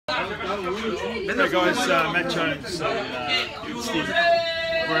Hey guys, Matt Jones.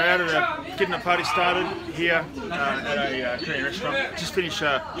 We're out at getting a party started here at a Korean restaurant. Just finished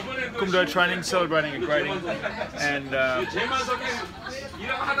Kumdo training, celebrating a grading, and I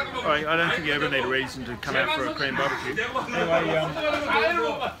don't think you ever need a reason to come out for a Korean barbecue. Anyway,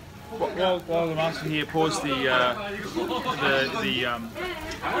 while the master here pours the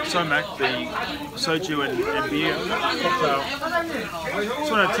somak, the soju and beer cocktail, I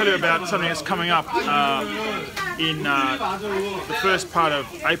just want to tell you about something that's coming up in the first part of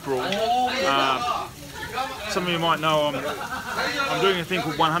April. Some of you might know I'm doing a thing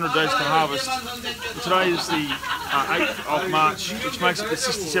called 100 Days to Harvest. Today is the 8th of March, which makes it the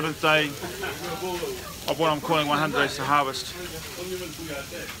 67th day of what I'm calling 100 Days to Harvest.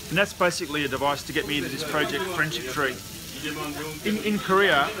 And that's basically a device to get me into this project, Friendship Tree. In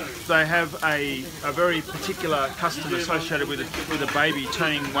Korea, they have a very particular custom associated with a baby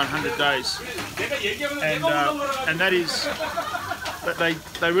turning 100 days, and that is that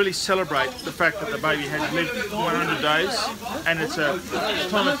they really celebrate the fact that the baby has lived 100 days, and it's a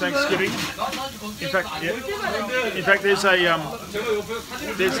time of Thanksgiving. In fact, there's a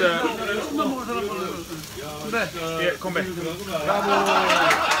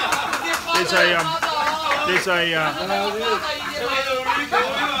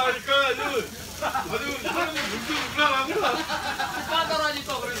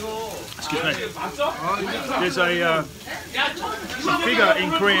figure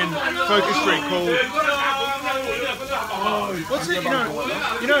in Korean folk history called what's it?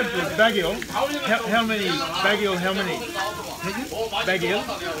 You know Bagil. How many Bagil? How many Bagil?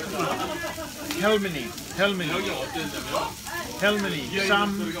 Helmini.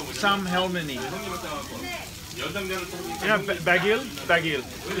 Some Helmini. You know Bagil.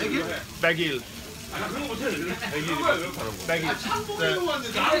 Bagil.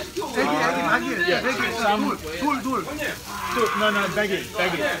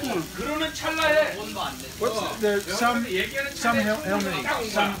 What's the some Helmini?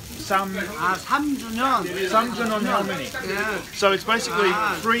 Samjunon Helmini. So it's basically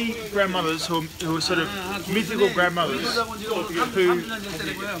three grandmothers who are sort of mythical grandmothers who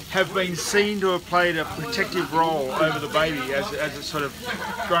have been seen to have played a protective role over the baby as it's sort of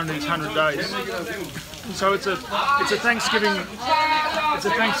grown these 100 days. So it's a Thanksgiving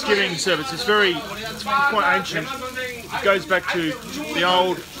service. It's quite ancient. It goes back to the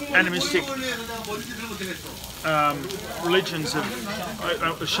old animistic religions of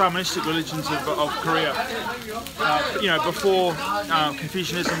shamanistic religions of Korea. Before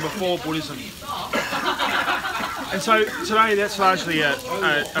Confucianism, before Buddhism. And so today that's largely a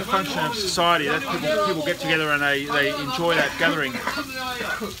function of society, that people get together and they enjoy that gathering.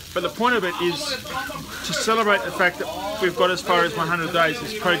 But the point of it is to celebrate the fact that we've got as far as 100 days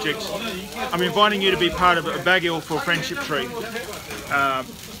this project. I'm inviting you to be part of a Bagil for Friendship Tree.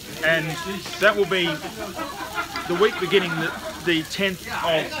 And that will be the week beginning the 10th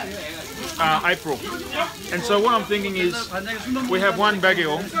of April. And so what I'm thinking is we have one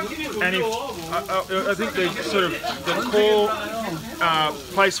Bagil, and I think the core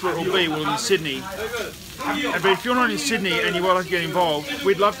place where it will be in Sydney. But if you're not in Sydney and you would like to get involved,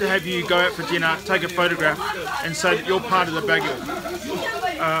 we'd love to have you go out for dinner, take a photograph, and say that you're part of the Bagil.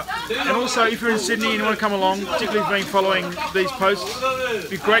 And also, if you're in Sydney and you want to come along, particularly if you've been following these posts, it'd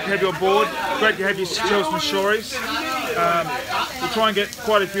be great to have you on board, great to have you tell some stories. We'll try and get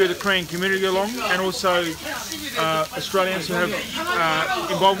quite a few of the Korean community along, and also Australians who have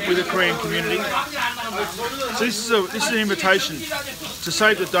involvement with the Korean community. So this is an invitation to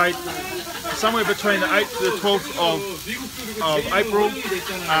save the date. Somewhere between the 8th to the 12th of April,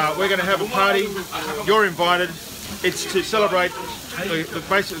 we're going to have a party. You're invited. It's to celebrate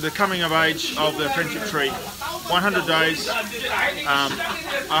basically the coming of age of the Friendship Tree. 100 days.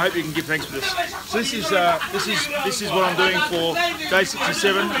 I hope you can give thanks for this. So this is what I'm doing for day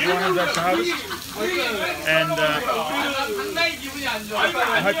 67, 100 Days to Harvest, and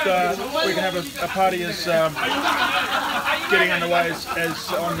I hope we can have a party as getting underway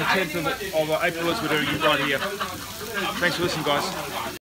as on the 10th of April as we're doing right here. Thanks for listening, guys.